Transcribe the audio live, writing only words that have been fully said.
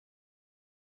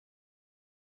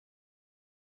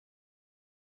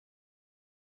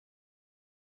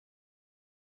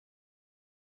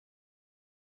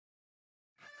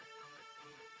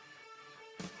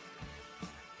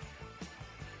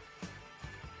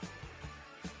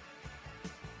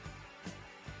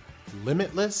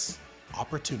limitless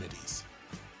opportunities.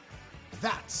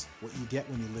 That's what you get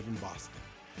when you live in Boston.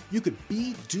 You could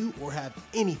be, do, or have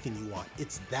anything you want.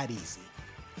 It's that easy.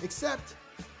 Except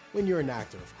when you're an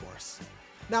actor, of course.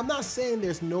 Now, I'm not saying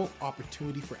there's no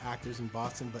opportunity for actors in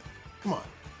Boston, but come on.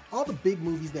 All the big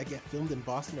movies that get filmed in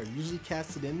Boston are usually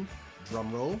casted in,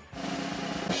 drumroll,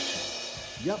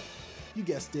 yup, you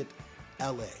guessed it,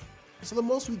 LA. So the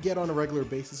most we get on a regular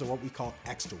basis are what we call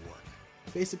extra work.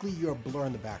 Basically, you're a blur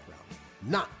in the background.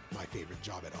 Not my favorite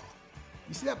job at all.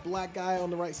 You see that black guy on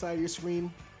the right side of your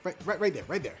screen? Right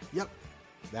there. Yep,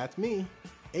 that's me,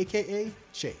 AKA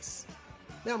Chase.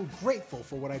 Now, I'm grateful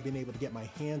for what I've been able to get my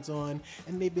hands on,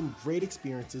 and they've been great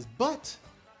experiences, but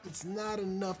it's not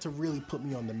enough to really put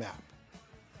me on the map.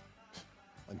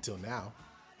 Until now.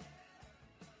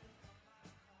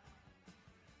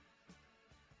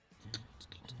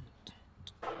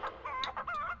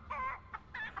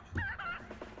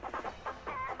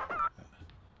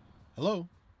 Hello?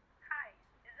 Hi,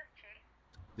 is this Chase?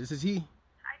 This is he.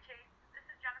 Hi Chase, this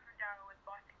is Jennifer Darrow with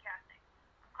Boston Casting.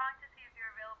 I'm calling to see if you're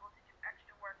available to do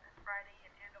extra work this Friday in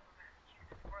Andover,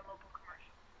 Massachusetts for a local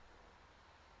commercial.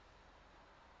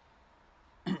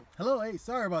 Hello, hey,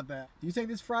 sorry about that. Do you say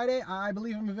this Friday? I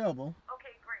believe I'm available.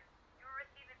 Okay, great. You will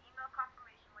receive an email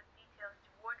confirmation with details to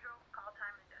wardrobe, call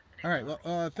time, and destination. All right, well,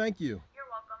 thank you. You're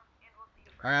welcome, and we'll see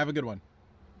you Friday. All right, have a good one.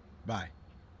 Bye.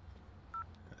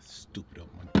 Stupid old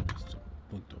man.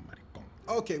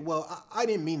 Okay, well, I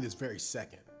didn't mean this very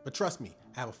second, but trust me,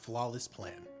 I have a flawless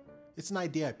plan. It's an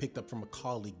idea I picked up from a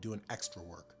colleague doing extra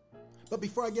work. But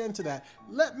before I get into that,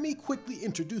 let me quickly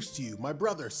introduce to you my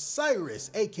brother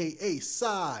Cyrus, aka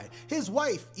Cy, his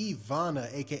wife Evanna,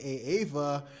 aka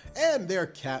Ava, and their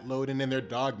cat Loden and their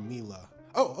dog Mila.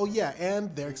 Oh yeah,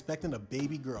 and they're expecting a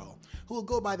baby girl who will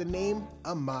go by the name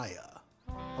Amaya.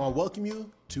 I want to welcome you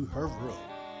to her room.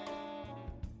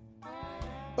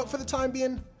 But for the time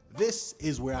being, this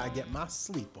is where I get my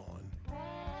sleep on.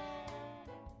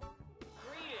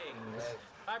 Greetings.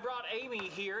 I brought Amy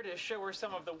here to show her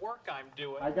some of the work I'm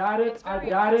doing. I got it.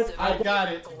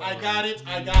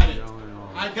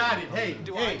 Hey,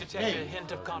 Do I detect a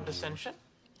hint of condescension?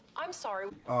 I'm sorry.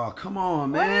 Oh, come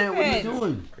on, man. What are you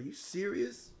doing? Are you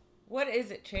serious? What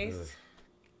is it, Chase?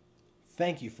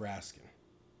 Thank you for asking.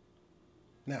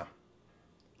 Now,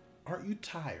 aren't you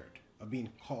tired of being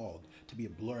called to be a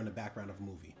blur in the background of a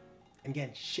movie and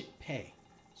getting shit pay?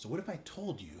 So what if I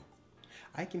told you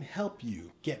I can help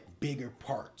you get bigger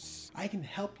parts? I can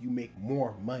help you make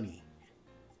more money.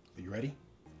 Are you ready?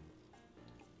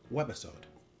 Webisode.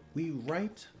 We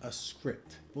write a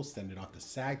script. We'll send it off to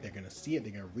SAG. They're gonna see it,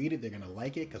 they're gonna read it, they're gonna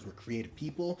like it because we're creative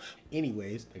people.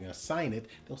 Anyways, they're gonna sign it.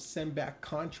 They'll send back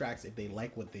contracts if they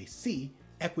like what they see.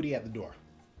 Equity at the door.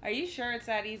 Are you sure it's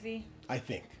that easy? I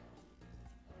think.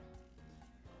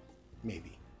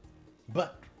 Maybe.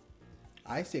 But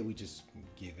I say we just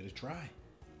give it a try.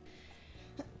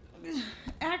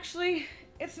 Actually,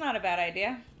 it's not a bad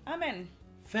idea. I'm in.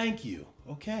 Thank you.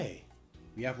 Okay.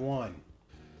 We have one.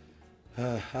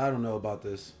 I don't know about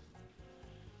this.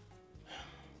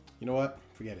 You know what?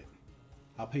 Forget it.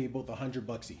 I'll pay you both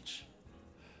 $100 each.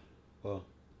 Well,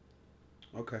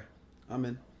 okay. I'm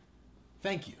in.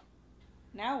 Thank you.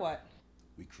 Now what?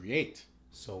 We create.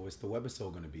 So what's the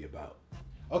webisode going to be about?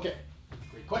 Okay.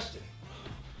 Great question.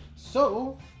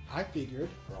 So, I figured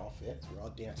we're all fits, we're all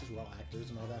dancers, we're all actors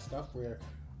and all that stuff. We're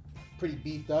pretty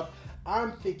beefed up.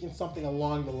 I'm thinking something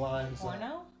along the lines of...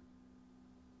 Porno?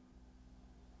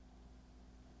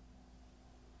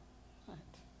 What?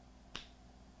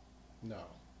 No.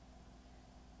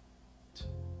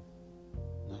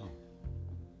 No.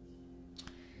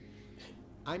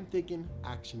 I'm thinking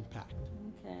action-packed.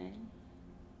 Okay.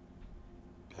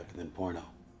 Better than porno.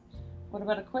 What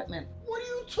about equipment? What are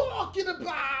you talking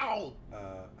about?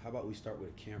 How about we start with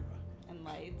a camera, And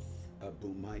lights? a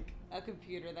boom mic, A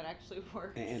computer that actually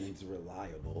works? and it's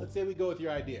reliable. Let's say we go with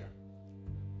your idea.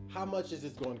 How much is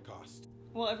this going to cost?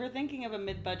 Well, if we're thinking of a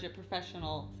mid-budget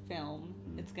professional film,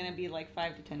 it's gonna be like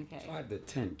 5 to 10K. 5 to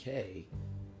 10K.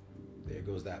 There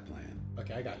goes that plan.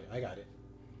 Okay, I got it.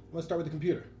 Let's start with the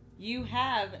computer. You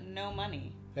have no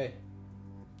money. Hey,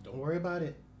 don't worry about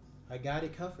it. I got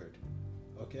it covered.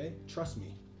 Okay? Trust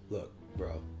me. Look,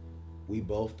 bro, we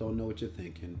both don't know what you're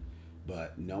thinking,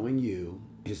 but knowing you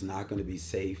is not going to be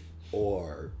safe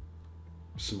or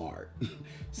smart.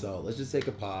 So let's just take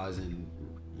a pause and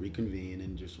reconvene,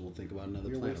 and just we'll think about another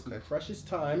We're plan, wasting okay? precious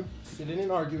time sitting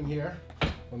and arguing here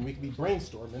when we could be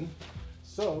brainstorming.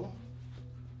 So,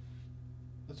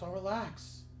 let's all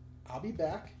relax. I'll be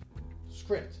back.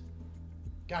 Script.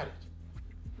 Got it.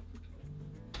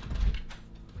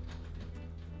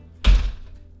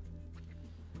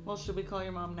 Well, should we call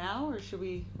your mom now, or should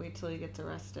we wait till he gets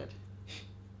arrested?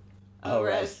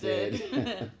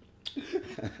 Arrested.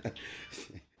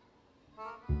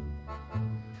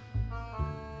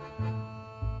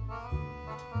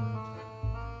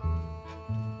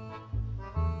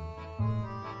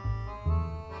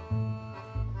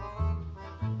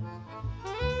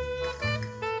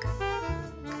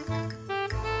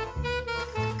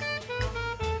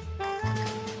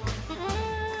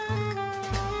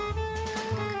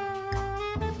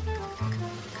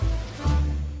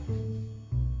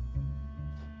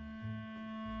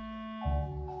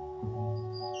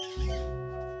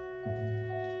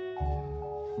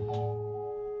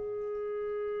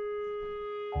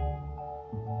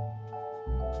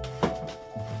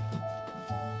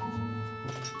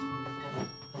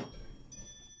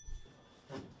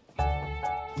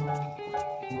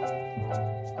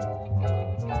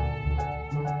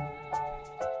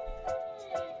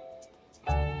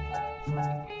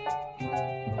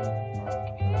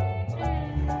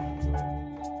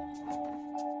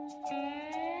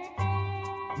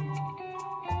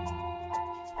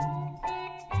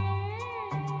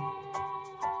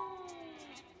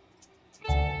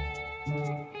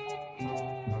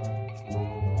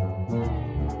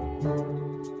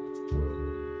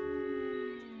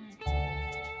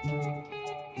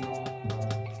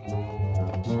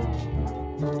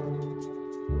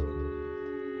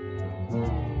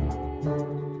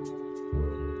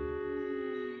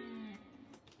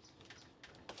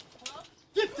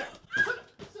 Get down!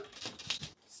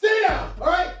 Stay down!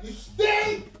 Alright? You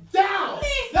stay down!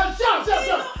 Now shut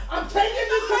up! I'm taking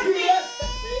this computer!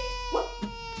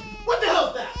 What the hell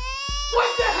is that?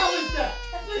 What the hell is that?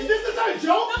 Is this the kind of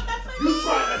joke? No, that's my You baby.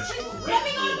 trying to trick Let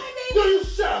me go to my baby. No, you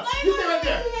shut up! You stay right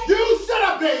there! You shut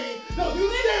up, baby! No, you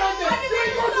stay right there! Let me You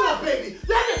ain't going to stop. that baby!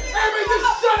 That's it! Everybody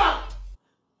just shut up!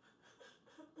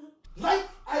 Like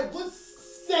I was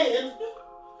saying,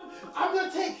 I'm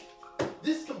gonna take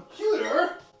this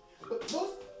computer, but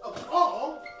most of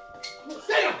all,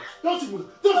 stay down! Don't you move!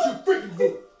 Don't you freaking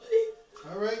move!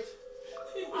 Alright?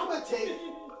 I'm gonna take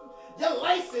your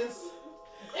license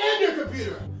and your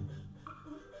computer!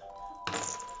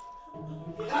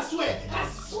 I swear! I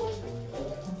swear!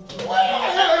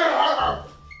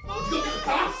 You go to the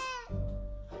cops?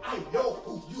 I know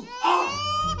who you are!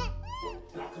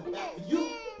 And I'll come back for you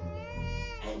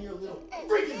and your little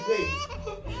freaking baby!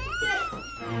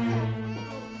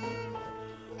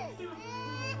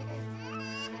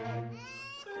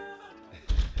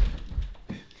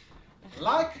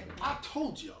 Like I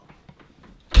told y'all.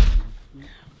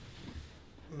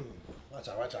 Watch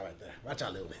out right there. Watch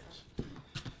out, little bitch.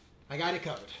 I got it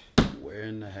covered. Where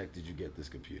in the heck did you get this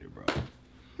computer, bro?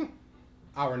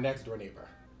 Our next door neighbor.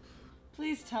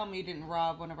 Please tell me you didn't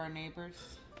rob one of our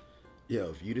neighbors.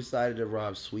 Yo, if you decided to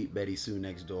rob Sweet Betty Sue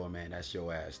next door, man, that's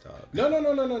your ass, dog.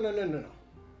 No.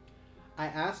 I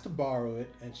asked to borrow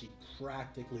it and she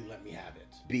practically let me have it.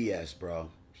 BS, bro.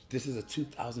 This is a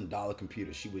 $2,000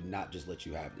 computer. She would not just let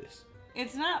you have this.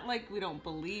 It's not like we don't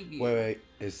believe you. Wait.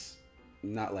 It's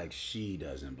not like she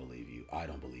doesn't believe you. I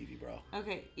don't believe you, bro.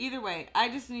 Okay, either way, I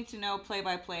just need to know play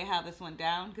by play how this went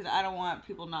down, because I don't want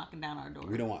people knocking down our door.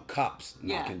 We don't want cops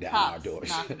knocking down cops our doors.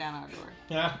 knocking down our door.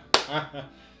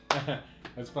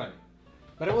 That's funny.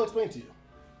 But I will explain to you.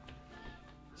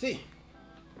 See,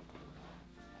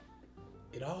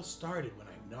 it all started when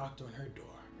I knocked on her door.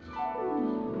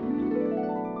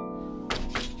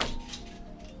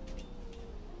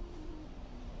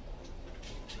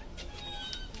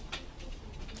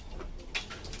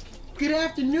 Good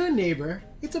afternoon, neighbor.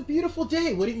 It's a beautiful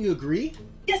day, wouldn't you agree?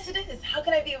 Yes, it is. How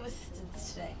can I be of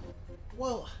assistance today?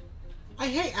 Well, I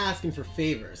hate asking for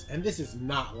favors, and this is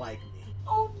not like me.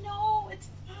 Oh no, it's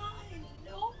fine.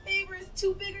 No favor is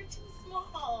too big or too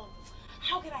small.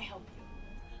 How can I help you?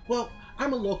 Well,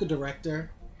 I'm a local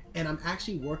director, and I'm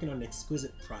actually working on an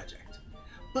exquisite project.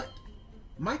 But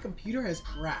my computer has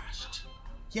crashed.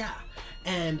 Yeah,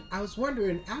 and I was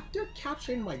wondering, after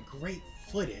capturing my great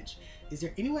footage, is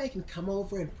there any way I can come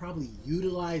over and probably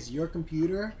utilize your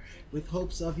computer with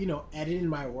hopes of, editing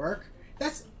my work?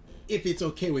 That's if it's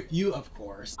okay with you, of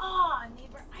course. Ah,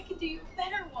 neighbor, I can do you a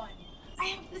better one. I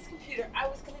have this computer. I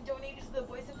was going to donate it to the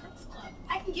Boys and Girls Club.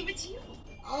 I can give it to you.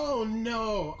 Oh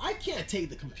no, I can't take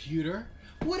the computer.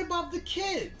 What about the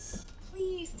kids?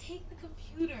 Please take the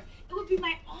computer. It would be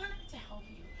my honor to help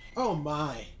you. Oh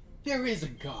my, there is a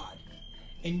God,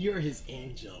 and you're his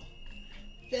angel.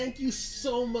 Thank you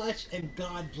so much, and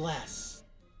God bless.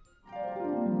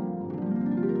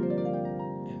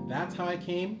 And that's how I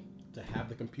came to have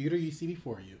the computer you see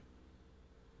before you.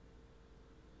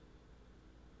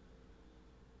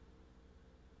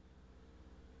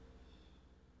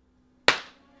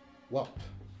 Well.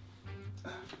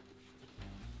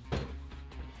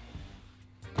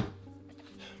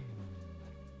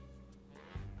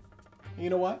 You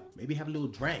know what? Maybe have a little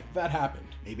drink. That happened.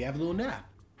 Maybe have a little nap.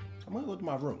 I'm gonna go to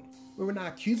my room. We're not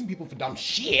accusing people for dumb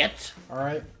shit. All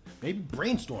right? Maybe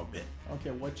brainstorm a bit.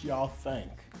 Okay, what y'all think?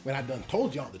 When I done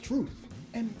told y'all the truth.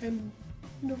 And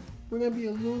you know, we're gonna be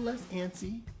a little less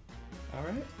antsy. All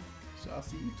right? So I'll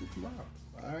see you two tomorrow.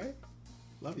 All right?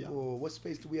 Love y'all. Well, what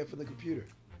space do we have for the computer?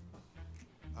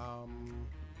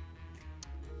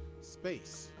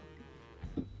 Space.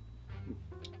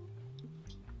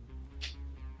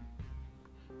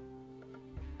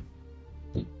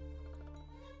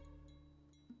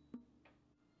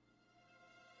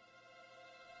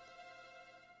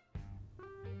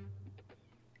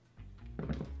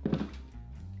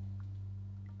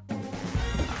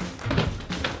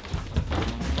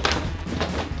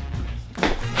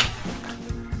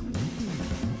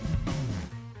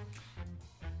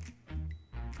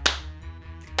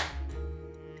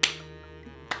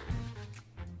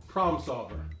 Problem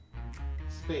solver.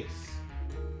 Space.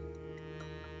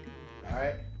 All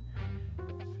right.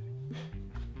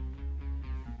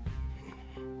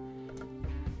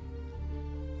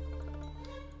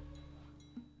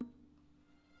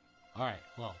 All right.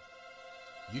 Well,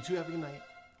 you two have a good night.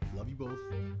 Love you both.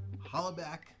 Holla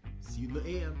back. See you in the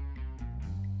AM.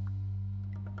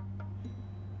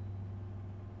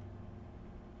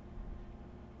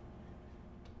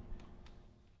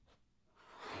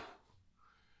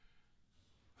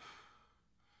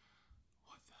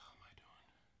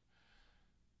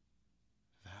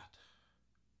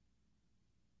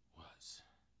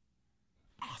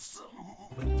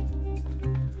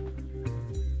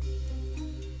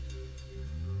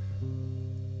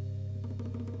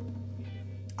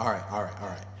 All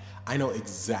right. I know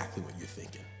exactly what you're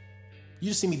thinking. You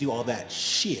just see me do all that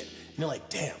shit, and you're like,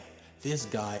 damn, this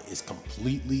guy is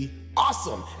completely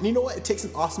awesome. And you know what? It takes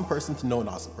an awesome person to know an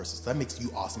awesome person, so that makes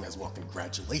you awesome as well.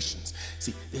 Congratulations.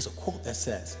 See, there's a quote that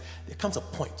says, there comes a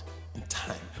point in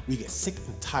time where you get sick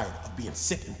and tired of being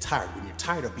sick and tired, when you're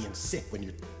tired of being sick, when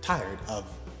you're tired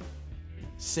of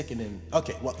sickening.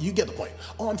 Okay, well, you get the point.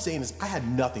 All I'm saying is I had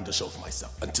nothing to show for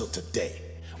myself until today,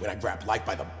 when I grabbed life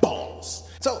by the balls.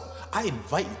 So I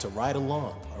invite you to ride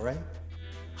along, all right?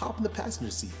 Hop in the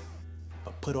passenger seat,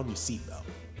 but put on your seatbelt.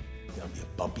 It's gonna be a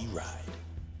bumpy ride.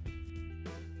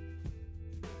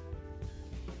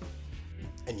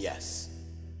 And yes,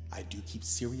 I do keep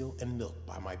cereal and milk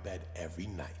by my bed every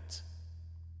night.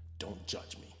 Don't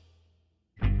judge me.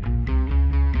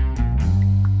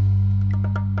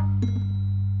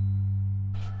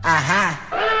 I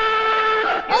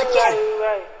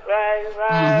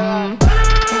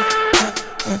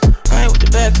ain't with the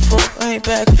back and forth, I ain't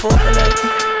back and forth,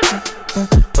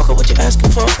 fuck up what you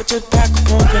asking for, but just back and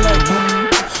forth,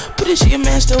 but is your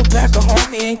man still back at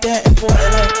home? He ain't that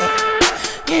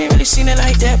important, you ain't really seen it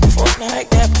like that before, not like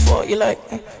that before, you like,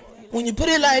 when you put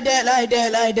it like that, you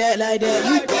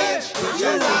bitch, put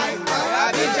your right,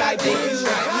 I think it's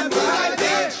right, you like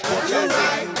bitch, put your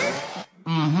right,